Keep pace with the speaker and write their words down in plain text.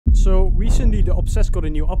So recently the Obsessed got a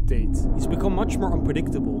new update. He's become much more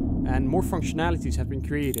unpredictable and more functionalities have been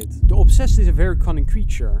created. The Obsessed is a very cunning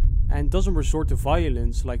creature and doesn't resort to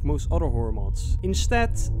violence like most other horror mods.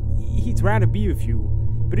 Instead, he'd rather be with you,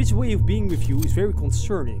 but his way of being with you is very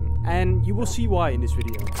concerning. And you will see why in this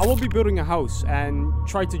video. I will be building a house and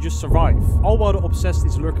try to just survive, all while the Obsessed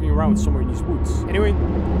is lurking around somewhere in these woods. Anyway,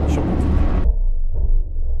 show it.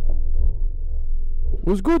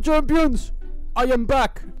 What's good, champions? I am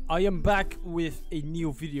back. I am back with a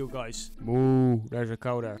new video, guys. Moo, there's a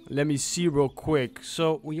cow there. Let me see real quick.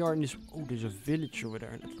 So we are in this... Oh, there's a village over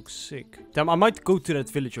there. That looks sick. Damn, I might go to that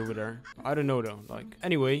village over there. I don't know though. Like,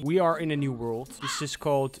 anyway, we are in a new world. This is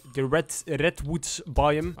called the Redwoods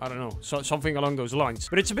biome. I don't know. So something along those lines.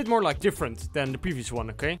 But it's a bit more like different than the previous one,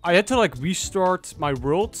 okay? I had to like restart my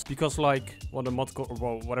world because like, well, the mod got,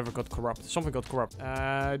 or whatever got corrupt. Something got corrupt.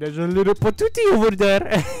 There's a little patootie over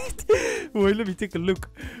there. Wait, let me take a look.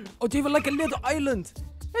 Oh, they have like a little island.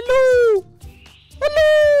 Hello!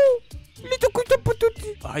 Hello! Little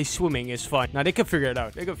patootie. Oh, he's swimming, it's fine. Now they can figure it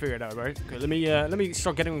out. They can figure it out, right? Okay, let me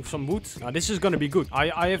start getting some wood. Now this is gonna be good.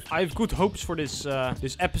 I have good hopes for this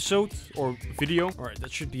this episode or video. Alright,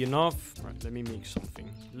 that should be enough. Alright, let me make something.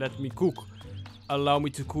 Let me cook. Allow me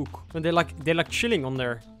to cook. And they're like chilling on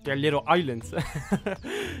their little island.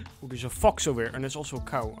 Oh, there's a fox over here, and there's also a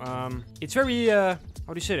cow. It's very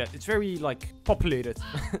how do you say that? It's very like populated.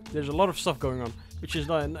 There's a lot of stuff going on, which is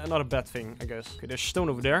not a bad thing, I guess. Okay, there's stone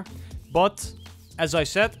over there, but as I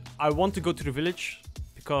said, I want to go to the village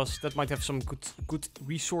because that might have some good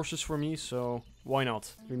resources for me. So why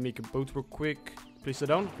not? Let me make a boat real quick. Place it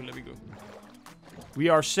down. Okay, let me go. We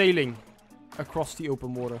are sailing across the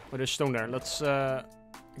open water. Oh, there's stone there. Let's go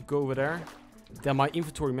over there. Then my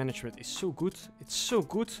inventory management is so good. It's so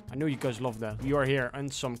good. I know you guys love that. We are here and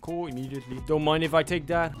some coal immediately. Don't mind if I take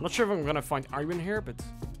that. I'm not sure if I'm gonna find iron here, but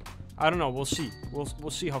I don't know. We'll see. We'll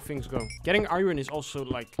see how things go. Getting iron is also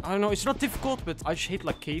like, I don't know. It's not difficult, but I just hate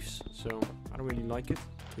like caves, so I don't really like it.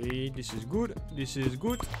 Okay, this is good. This is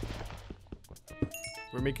good.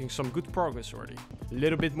 We're making some good progress already. A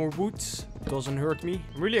little bit more wood. Doesn't hurt me.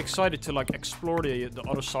 I'm really excited to like explore the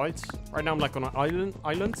other sides. Right now I'm like on an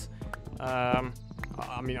island.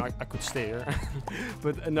 I mean, I could stay here.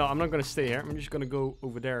 But no, I'm not gonna stay here. I'm just gonna go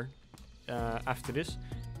over there after this.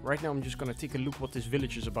 Right now I'm just gonna take a look what this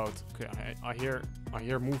village is about. Okay, I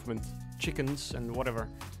hear movement. Chickens and whatever.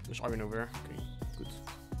 There's iron over there. Okay,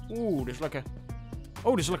 good. Ooh, there's like a...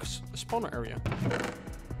 Oh, there's like a spawner area.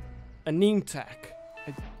 A name tag.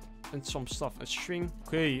 And some stuff. A string.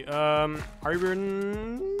 Okay,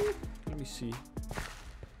 iron. Let me see.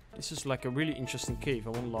 This is like a really interesting cave,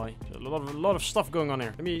 I won't lie. There's a lot of stuff going on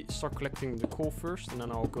here. Let me start collecting the coal first, and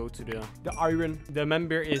then I'll go to the iron. The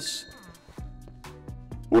Manbear is...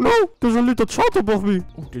 Oh no! There's a little child above me!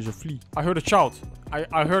 Oh, there's a flea. I heard a child.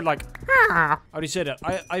 I heard like... How do you say that?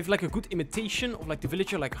 I have like a good imitation of like the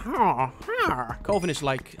villager, like... Calvin is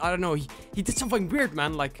like... I don't know. He did something weird,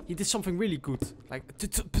 man. Like, he did something really good. Like...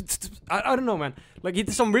 I don't know, man. Like, he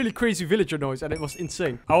did some really crazy villager noise, and it was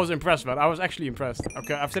insane. I was impressed, man. I was actually impressed.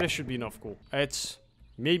 Okay, after this should be enough. Cool. It's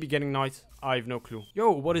maybe getting night. I have no clue.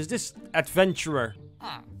 Yo, what is this? Adventurer.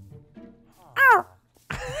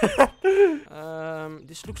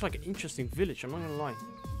 This looks like an interesting village. I'm not gonna lie.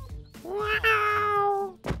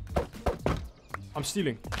 Wow. I'm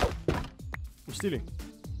stealing. I'm stealing.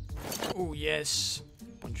 Oh, yes.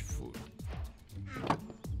 Bunch of food.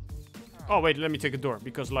 Oh, wait, let me take a door.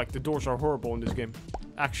 Because, like, the doors are horrible in this game.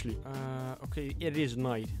 Actually. Okay, it is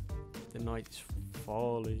night. The night is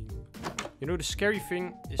falling. You know, the scary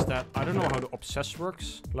thing is that I don't know how the Obsessed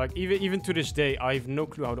works. Like, even to this day, I have no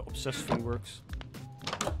clue how the Obsessed thing works.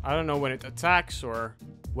 I don't know when it attacks or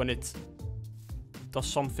when it does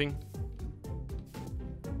something.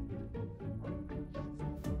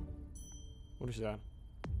 What is that?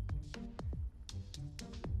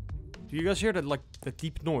 Do you guys hear that, like, that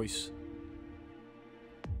deep noise?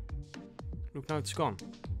 Look, now it's gone.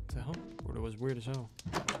 What the hell? Or that was weird as hell.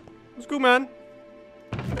 Let's go, man!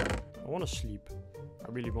 I wanna sleep.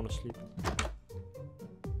 I really wanna sleep.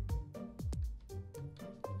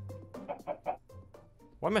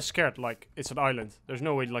 Why am I scared? Like, it's an island. There's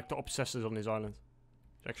no way, like, the Obsessed is on this island.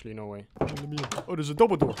 There's actually no way. Oh, there's a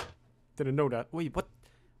double door. Didn't know that. Wait, what?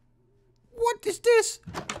 What is this?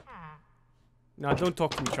 No, don't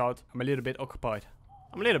talk to me, child. I'm a little bit occupied.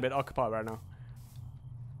 I'm a little bit occupied right now.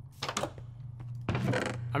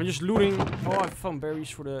 I'm just looting. Oh, I found berries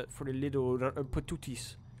for the little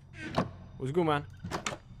patooties. What's good, man?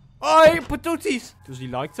 Oh, hey, patooties! Does he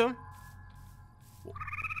like them?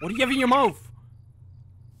 What do you have in your mouth?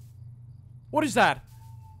 What is that?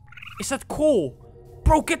 Is that coal?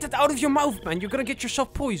 Bro, get that out of your mouth, man. You're gonna get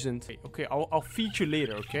yourself poisoned. Okay, I'll feed you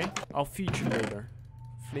later, okay? I'll feed you later.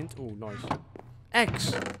 Flint. Oh, nice.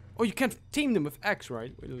 X. Oh, you can't tame them with X,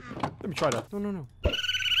 right? Wait, let me try that. No, no, no.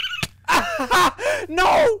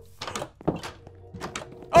 No!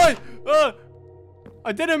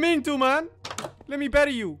 I didn't mean to, man. Let me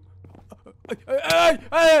bury you.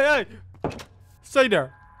 Hey! Stay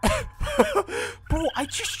there. Bro, I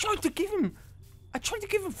just tried to give him... I tried to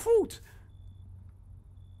give him food.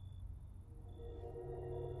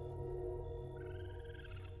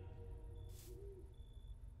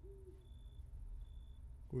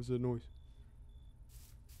 What's that noise?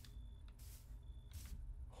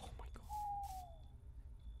 Oh my god.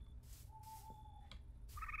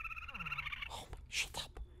 Oh my... Shut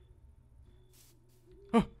up.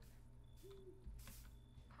 Huh.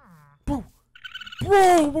 Bro!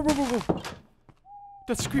 Whoa!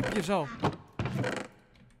 That's creepy as hell.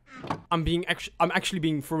 I'm actually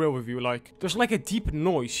being for real with you. Like, there's like a deep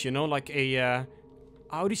noise, you know, like a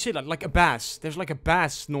how do you say that? Like a bass. There's like a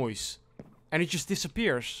bass noise, and it just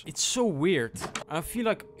disappears. It's so weird. I feel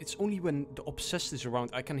like it's only when the obsessed is around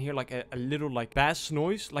I can hear like a little like bass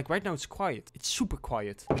noise. Like right now it's quiet. It's super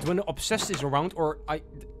quiet. But when the obsessed is around, or I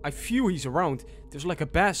feel he's around, there's like a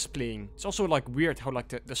bass playing. It's also like weird how like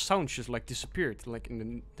the sounds just like disappeared, like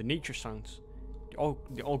in the nature sounds.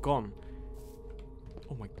 They're all gone.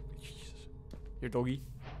 Oh my god, Jesus. Here, doggy.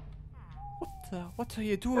 What are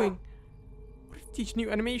you doing? What are these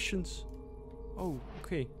new animations? Oh,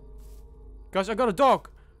 okay. Guys, I got a dog.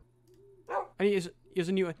 And he has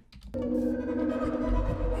a new... What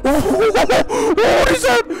is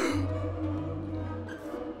that?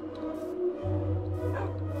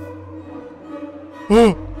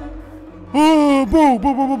 Bo.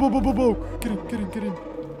 Get in.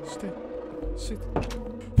 Stay. Sit.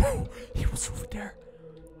 He was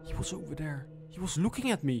over there. He was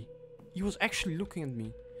looking at me. He was actually looking at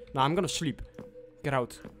me. Nah, I'm gonna sleep. Get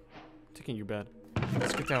out. Take in your bed.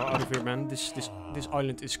 Let's get out of here, man. This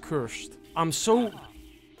island is cursed. I'm so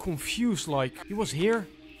confused. Like, he was here.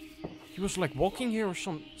 He was like walking here or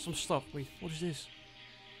some stuff. Wait, what is this?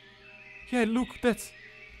 Yeah, look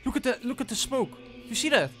at the smoke. You see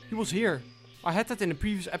that? He was here. I had that in the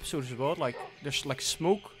previous episodes as well. Like, there's like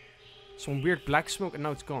smoke. Some weird black smoke, and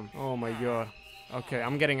now it's gone. Oh my god. Okay,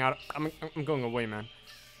 I'm getting out. I'm going away, man.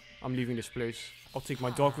 I'm leaving this place. I'll take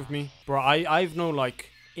my dog with me. Bro, I've no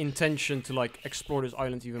like intention to like explore this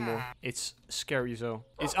island even more. It's scary as hell.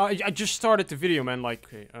 I just started the video, man. Like,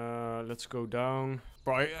 okay, let's go down.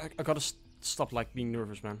 Bro, I gotta stop like being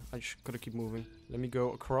nervous, man. I just gotta keep moving. Let me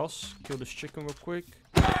go across. Kill this chicken real quick.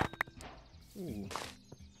 Ooh.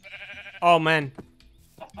 Oh man.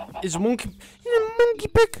 Is a monkey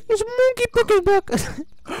pick? Is a monkey pick back?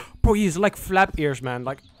 Bro, he's like flap ears, man.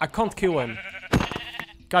 Like, I can't kill him.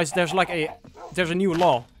 Guys, there's a new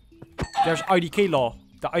law. There's IDK law.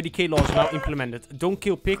 The IDK law is now implemented. Don't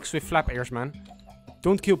kill pigs with flap ears, man.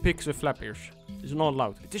 Don't kill pigs with flap ears. It's not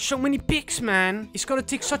allowed. There's so many pigs, man. It's gonna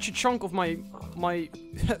take such a chunk of my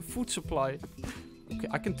food supply. Okay,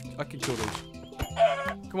 I can kill those.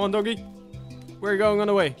 Come on, doggy. We're going on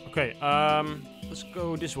the way. Okay, let's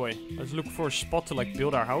go this way. Let's look for a spot to like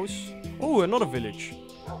build our house. Oh, another village.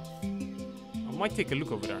 I might take a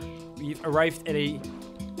look over there. We've arrived at a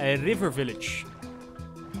river village.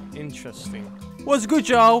 Interesting. What's good,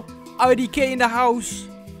 y'all? IDK in the house.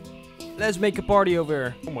 Let's make a party over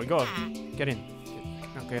here. Oh my god. Get in.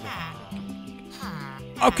 Get in.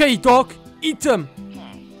 Okay, dog. Eat them.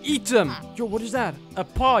 Eat them. Yo, what is that? A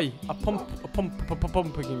pie. A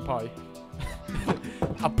pumpkin pie.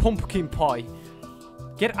 A pumpkin pie.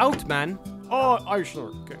 Get out, man. Oh, are you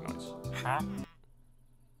sure? Okay, nice.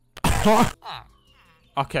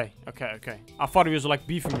 Okay. I thought he was like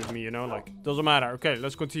beefing with me, you know, like, doesn't matter. Okay,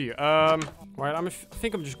 let's continue. Right, I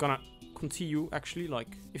think I'm just gonna continue, actually.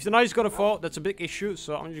 Like, if the night is gonna fall, that's a big issue,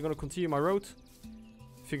 so I'm just gonna continue my road.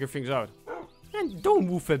 Figure things out. And don't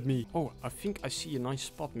move at me. Oh, I think I see a nice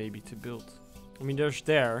spot maybe to build. I mean, there's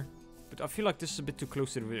there. But I feel like this is a bit too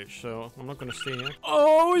close to the village, so I'm not gonna stay here.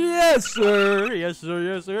 Oh, yes, sir! Yes, sir,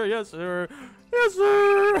 yes, sir, yes, sir! Yes,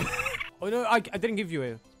 sir! Oh, no, I didn't give you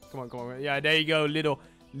a... Come on. Yeah, there you go, little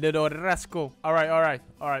rascal. Alright.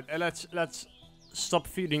 Let's stop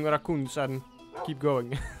feeding raccoons and keep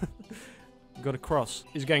going. Gotta cross.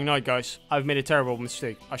 It's getting night, guys. I've made a terrible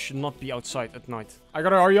mistake. I should not be outside at night. I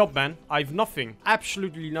gotta hurry up, man. I have nothing.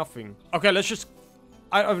 Absolutely nothing. Okay, let's just...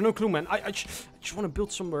 I have no clue, man. I just want to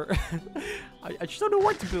build somewhere. I just don't know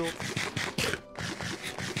what to build.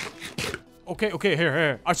 Okay,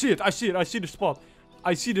 here. I see it. I see the spot.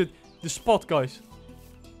 I see the spot, guys.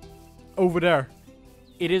 Over there.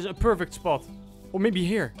 It is a perfect spot. Or maybe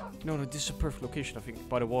here. No, no, this is a perfect location, I think.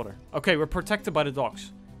 By the water. Okay, we're protected by the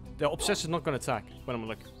dogs. The obsessed is not gonna attack when I'm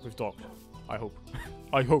like with dogs. I hope.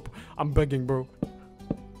 I hope. I'm begging, bro.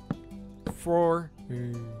 4. I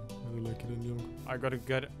don't like it any longer. I gotta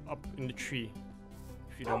get up in the tree.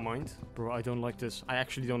 If you don't mind. Bro, I don't like this. I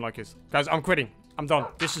actually don't like it. Guys, I'm quitting. I'm done.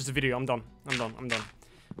 This is the video. I'm done. I'm done. I'm done.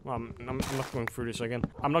 I'm not going through this again.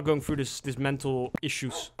 I'm not going through this mental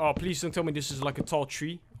issues. Oh, please don't tell me this is like a tall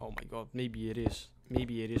tree. Oh my god, maybe it is.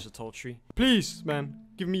 Maybe it is a tall tree. Please, man,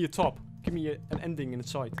 give me a top. Give me an ending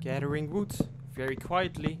inside. Gathering wood, very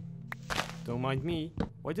quietly. Don't mind me.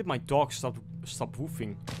 Why did my dog stop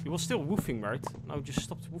woofing? It was still woofing, right? Now it just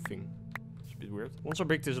stopped woofing. It's a bit weird. Once I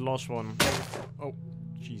break this last one. Oh,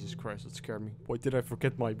 Jesus Christ, that scared me. Why did I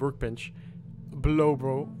forget my workbench? Below,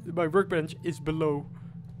 bro. My workbench is below.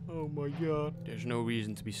 Oh my god. There's no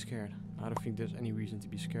reason to be scared. I don't think there's any reason to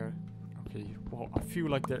be scared. Okay, well, I feel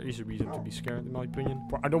like there is a reason to be scared, in my opinion.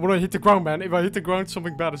 Bro, I don't want to hit the ground, man. If I hit the ground,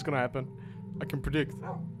 something bad is gonna happen. I can predict.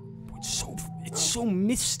 Bro, it's so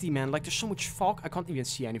misty, man. Like, there's so much fog. I can't even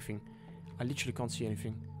see anything. I literally can't see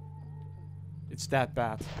anything. It's that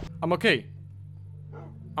bad. I'm okay.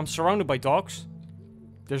 I'm surrounded by dogs.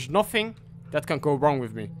 There's nothing that can go wrong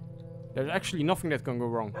with me. There's actually nothing that can go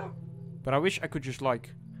wrong. But I wish I could just,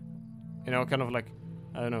 like, you know, kind of like,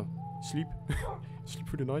 I don't know, sleep. Sleep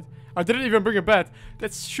through the night. I didn't even bring a bed.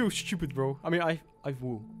 That's so stupid, bro. I mean, I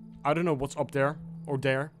don't know what's up there or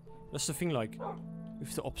there. That's the thing, like,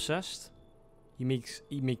 with the obsessed, he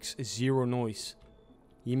makes zero noise.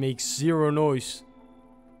 He makes zero noise.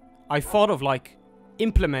 I thought of, like,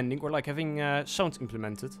 implementing or, like, having sounds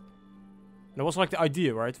implemented. And that was, like, the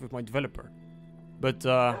idea, right, with my developer. But,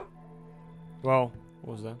 well,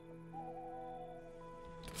 what was that?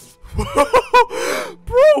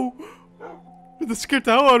 Bro! That scared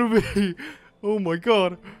the hell out of me. Oh my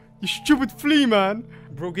god. You stupid flea, man.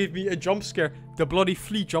 Bro gave me a jump scare. The bloody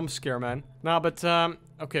flea jump scare, man. Nah, but,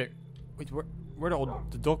 okay. Wait, where'd all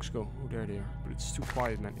the dogs go? Oh, there they are. But it's too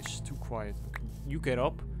quiet, man. It's too quiet. Okay, you get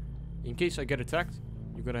up. In case I get attacked,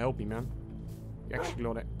 you gotta help me, man. You actually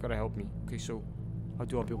gotta help me. Okay, so how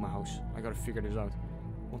do I build my house? I gotta figure this out.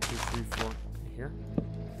 1, 2, 3, 4. Here.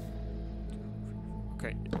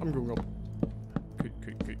 Okay, I'm going up.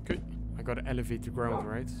 Good. I gotta elevate the ground,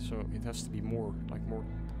 right? So it has to be more, like more,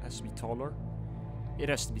 it has to be taller. It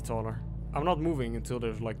has to be taller. I'm not moving until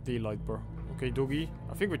there's like daylight, bro. Okay, doggy.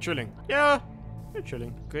 I think we're chilling. Yeah, we're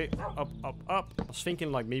chilling. Okay, up. I was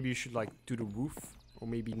thinking like maybe you should like do the roof or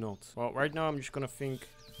maybe not. Well, right now I'm just gonna think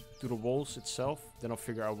do the walls itself. Then I'll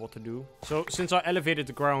figure out what to do. So since I elevated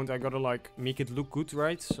the ground, I gotta like make it look good,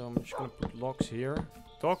 right? So I'm just gonna put logs here.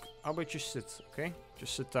 Dog, how about you sit, okay?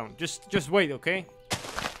 Just sit down. Just wait, okay?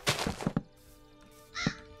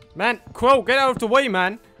 Man, Crow, get out of the way,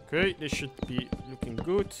 man. Okay, this should be looking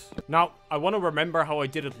good. Now, I want to remember how I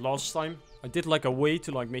did it last time. I did like a way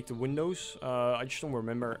to like make the windows. I just don't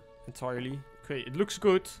remember entirely. Okay, it looks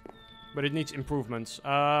good, but it needs improvements.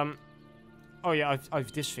 Oh yeah,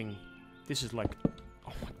 I've this thing. This is like,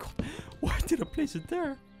 oh my god, why did I place it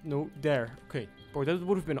there? No, there. Okay. Bro, that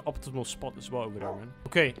would have been an optimal spot as well over there, man.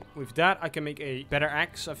 Okay, with that, I can make a better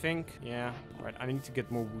axe, I think. Yeah, right. I need to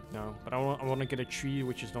get more wood now. But I want to get a tree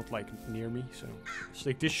which is not, like, near me. So, let's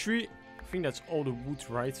take this tree. I think that's all the wood,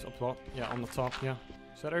 right? Up top. Yeah, on the top, yeah.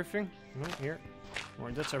 Is that everything? No, here.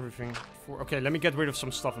 Alright, that's everything. Okay, let me get rid of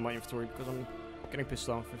some stuff in my inventory because I'm getting pissed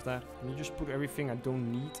off with that. Let me just put everything I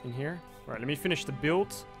don't need in here. Alright, let me finish the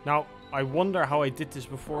build. Now, I wonder how I did this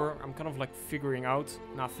before. I'm kind of, like, figuring out.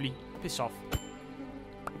 Nah, flee. Piss off.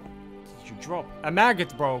 You drop a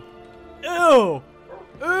maggot, bro. Ew.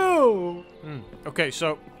 Okay,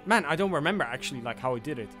 so man, I don't remember actually like how I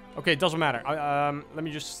did it. Okay, it doesn't matter. Let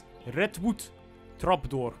me just redwood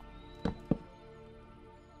trapdoor.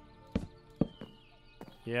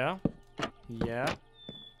 Yeah.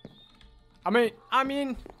 I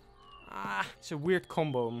mean, it's a weird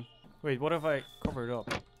combo. Wait, what if I cover it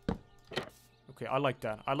up? Okay, I like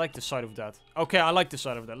that. I like the side of that. Okay, I like the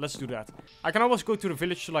side of that. Let's do that. I can always go to the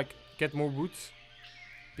village to, like, get more wood.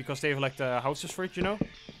 Because they have, like, the houses for it, you know?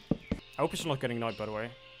 I hope it's not getting night, by the way.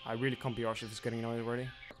 I really can't be arsed if it's getting night already.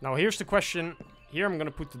 Now, here's the question. Here, I'm gonna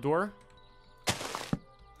put the door.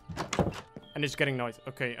 And it's getting night.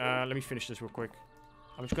 Okay, let me finish this real quick.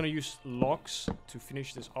 I'm just gonna use logs to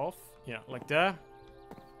finish this off. Yeah, like that.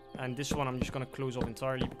 And this one I'm just gonna close off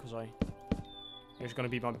entirely because here's gonna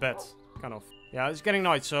be my bed. Kind of. Yeah, it's getting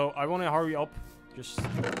night, so I want to hurry up. Just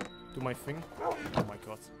do my thing. Oh my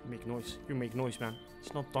god. You make noise. You make noise, man.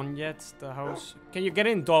 It's not done yet, the house. Can you get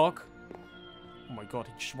in, dog? Oh my god,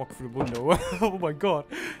 he just walked through the window. Oh my god.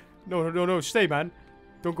 No. Stay, man.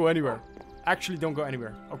 Don't go anywhere. Actually, don't go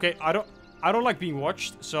anywhere. Okay, I don't like being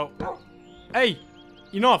watched, so... Hey!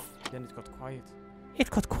 Enough! Then it got quiet. It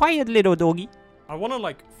got quiet, little doggy. I wanna,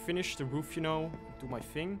 like, finish the roof, you know, do my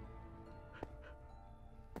thing.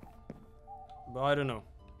 But I don't know.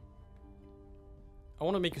 I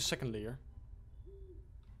wanna make a second layer.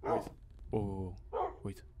 Wait. Oh,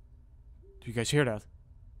 wait. Do you guys hear that?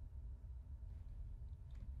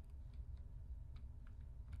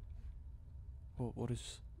 Oh, what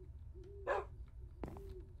is...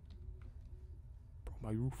 Bro,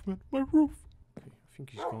 my roof, man. My roof! Okay, I think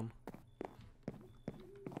he's gone.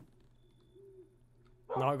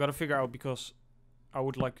 Now I gotta figure out, because I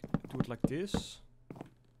would like do it like this.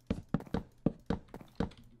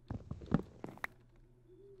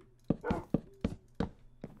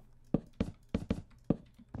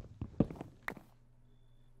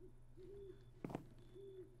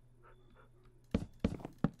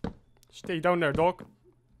 Stay down there, dog.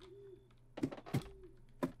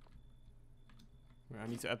 I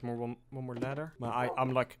need to add one more ladder. But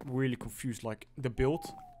I'm like really confused, like the build.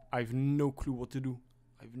 I have no clue what to do.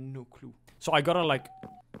 I have no clue. So I gotta like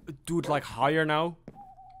do it like higher now.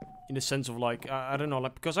 In the sense of like, I don't know,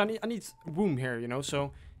 like, because I need room here, you know,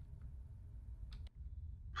 so.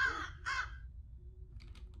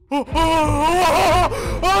 Oh,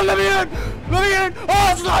 let me in! Let me in!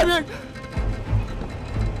 Oh, it's sliding!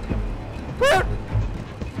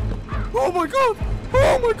 Oh my god!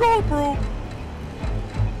 Oh my god, bro!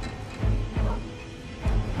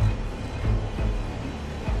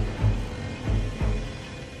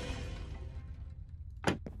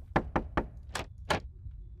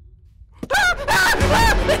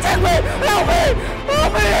 Take me! Help me!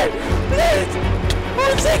 Help me! Please!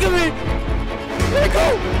 Oh, it's taking me! Let me go!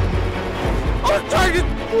 I'm trying to...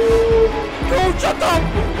 No, shut up!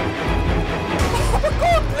 Oh my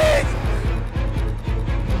god, please!